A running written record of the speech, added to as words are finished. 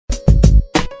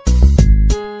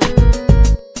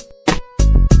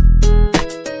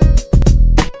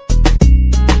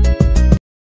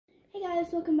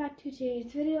to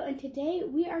today's video, and today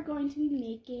we are going to be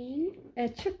making a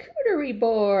charcuterie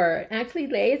board. Actually,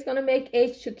 Laylah is going to make a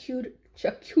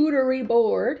charcuterie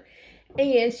board,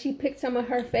 and she picked some of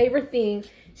her favorite things.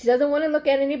 She doesn't want to look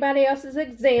at anybody else's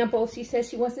example. She says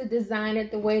she wants to design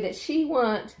it the way that she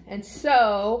wants, and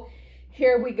so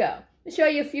here we go. I'll show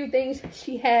you a few things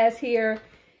she has here.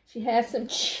 She has some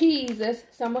cheeses,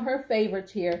 some of her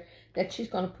favorites here that she's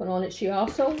going to put on it. She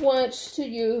also wants to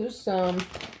use some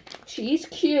cheese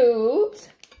cubes.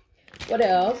 What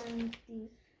else?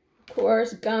 Of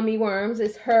course, gummy worms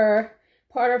is her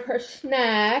part of her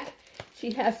snack.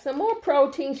 She has some more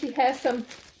protein. She has some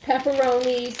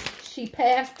pepperonis. She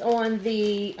passed on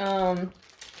the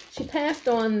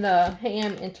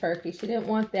ham and turkey. She didn't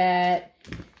want that.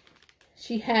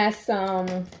 She has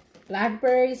some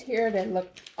blackberries here that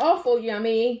look awful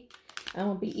yummy. I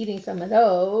will be eating some of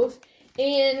those.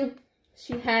 And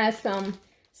she has some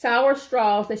sour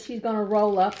straws that she's going to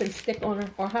roll up and stick on her,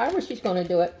 or however she's going to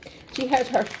do it. She has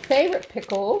her favorite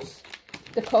pickles,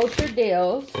 the kosher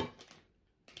dills,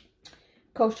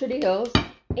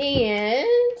 and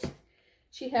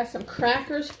she has some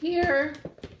crackers here,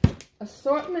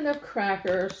 assortment of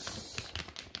crackers.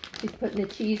 She's putting the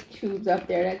cheese cubes up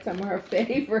there. That's some of her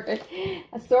favorite.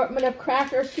 Assortment of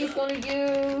crackers she's going to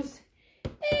use.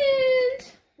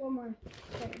 And one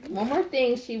more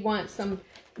thing. She wants some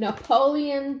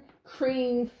Napoleon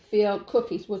cream-filled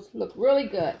cookies, which look really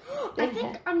good. I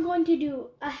think I'm going to do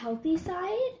a healthy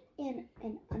side and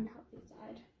an unhealthy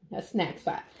side. A snack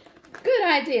side. Good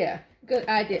idea. Good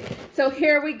idea. So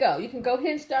here we go. You can go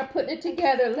ahead and start putting it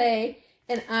together, Lay,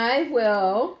 and I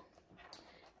will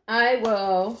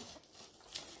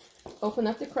open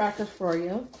up the crackers for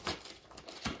you.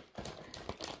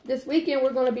 This weekend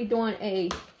we're going to be doing a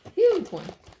huge one.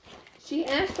 She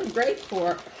asked for grapes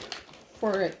for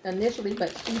it initially,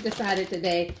 but she decided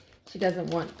today she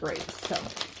doesn't want grapes. So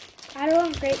I don't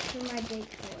want grapes for my big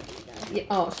board either. Yeah,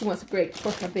 oh, she wants grapes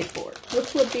for her big board,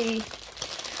 which will be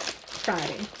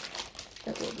Friday.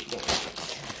 That will be doing. I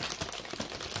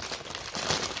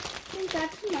think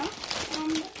that's enough. Now I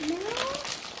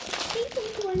think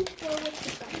I'm going to go with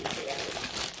the gummy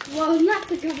bears. Well, not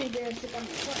the gummy bears, the gummy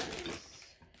worms.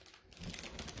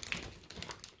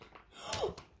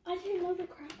 I didn't know the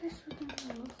crackers were going to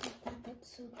look like that. That's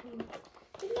so cool.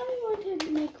 And now we want to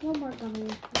make one more gummy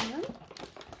worm.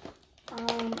 I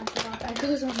forgot that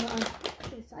goes on the other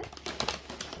side.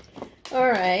 All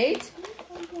right.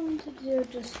 I'm going to do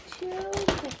just 2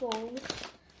 pickles.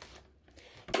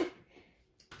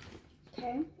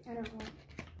 Okay, I don't know.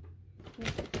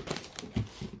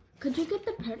 Could you get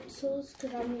the pretzels?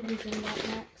 Because I'm using that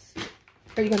next.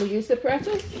 Are you going to use the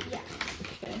pretzels? Yeah.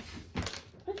 Okay.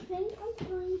 I think I'm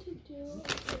going to do a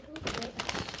little bit of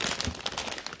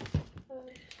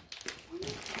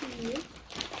each.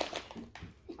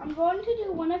 I'm going to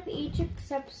do one of each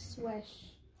except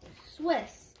Swiss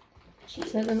cheese. She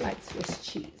doesn't like Swiss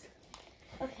cheese.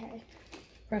 Okay.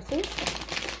 Pretzels?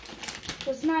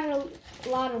 There's not a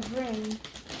lot of room.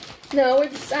 No, we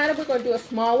decided we're going to do a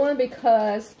small one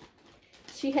because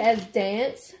she has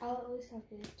dance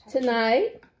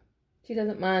tonight. She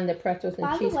doesn't mind the pretzels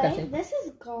and cheese By the way, cutting. this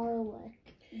is garlic.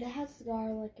 It has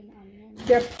garlic and onion.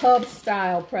 They're pub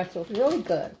style pretzels. Really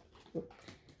good.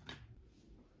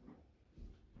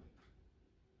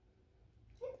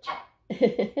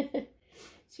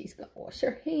 She's going to wash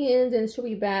her hands and she'll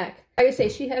be back. Like I say,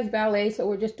 she has ballet, so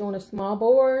we're just doing a small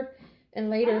board. And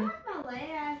later, I have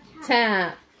ballet, I have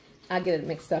tap. I get it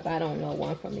mixed up. I don't know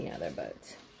one from the other, but.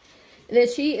 And then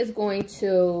she is going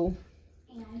to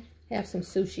have some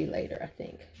sushi later, I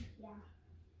think. Yeah.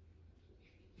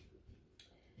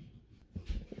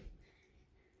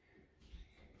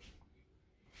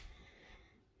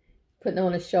 Putting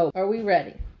on a show. Are we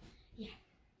ready? Yeah.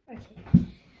 Okay.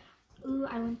 Ooh,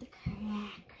 I want the crackers.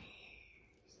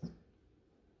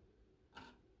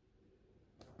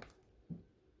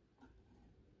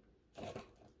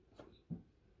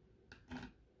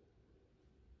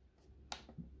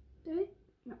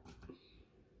 No.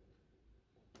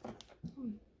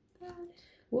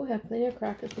 We'll have plenty of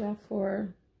crackers left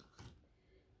for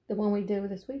the one we did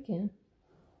this weekend,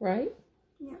 right?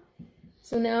 Yeah.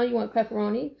 So now you want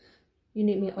pepperoni. You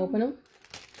need me to open them?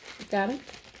 You got them?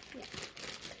 Yeah.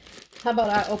 How about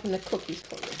I open the cookies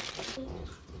for you? I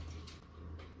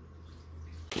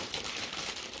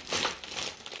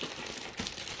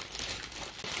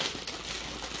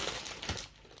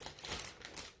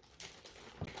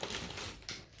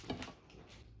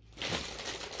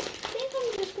think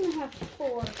I'm just going to have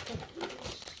 4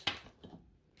 cookies.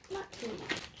 Not too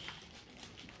much.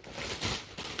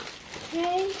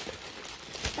 Okay.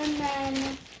 And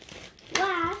then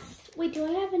last Wait, do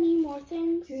I have any more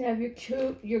things? You have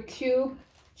your cube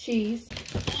cheese.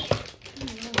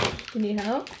 You need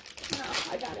help? No,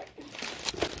 I got it.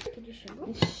 Could you show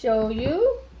me? Show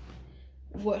you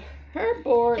what her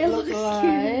board looks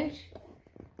like.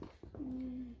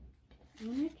 I'm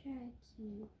gonna try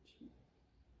cute.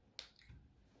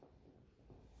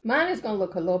 Mine is going to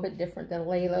look a little bit different than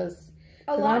Laylah's.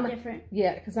 A lot different.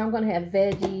 Yeah, because I'm going to have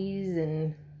veggies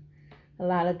and a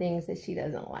lot of things that she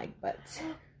doesn't like. But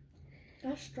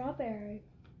that's strawberry.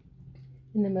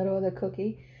 In the middle of the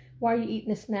cookie. Why are you eating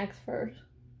the snacks first?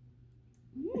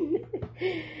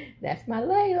 That's my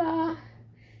Laylah.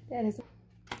 That is.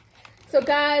 So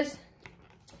guys,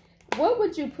 what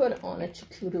would you put on a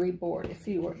charcuterie board if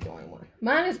you were doing one?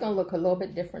 Mine is going to look a little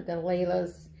bit different than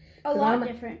Laylah's. A lot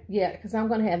different. Yeah, because I'm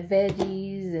going to have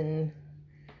veggies and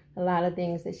a lot of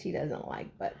things that she doesn't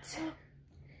like. But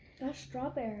that's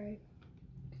strawberry.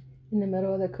 In the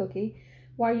middle of the cookie.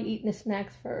 Why are you eating the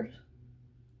snacks first?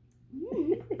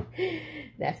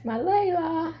 That's my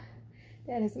Laylah.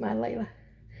 That is my Laylah.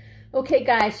 Okay,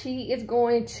 guys, she is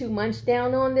going to munch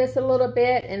down on this a little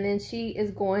bit, and then she is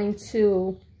going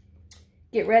to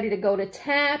get ready to go to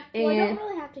tap. And well, I don't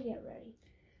really have to get ready.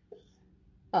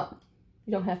 Oh,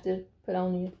 you don't have to put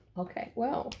on your... Okay,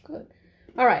 well, good.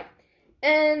 All right,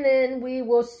 and then we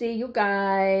will see you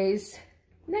guys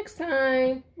next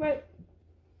time. Right.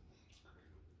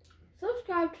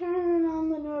 Subscribe, turn on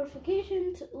the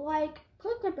notifications, like,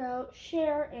 click the bell,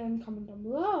 share, and comment down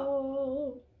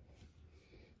below.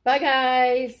 Bye,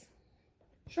 guys.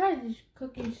 Try these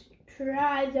cookies.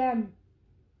 Try them.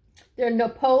 They're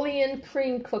Napoleon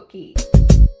cream cookies.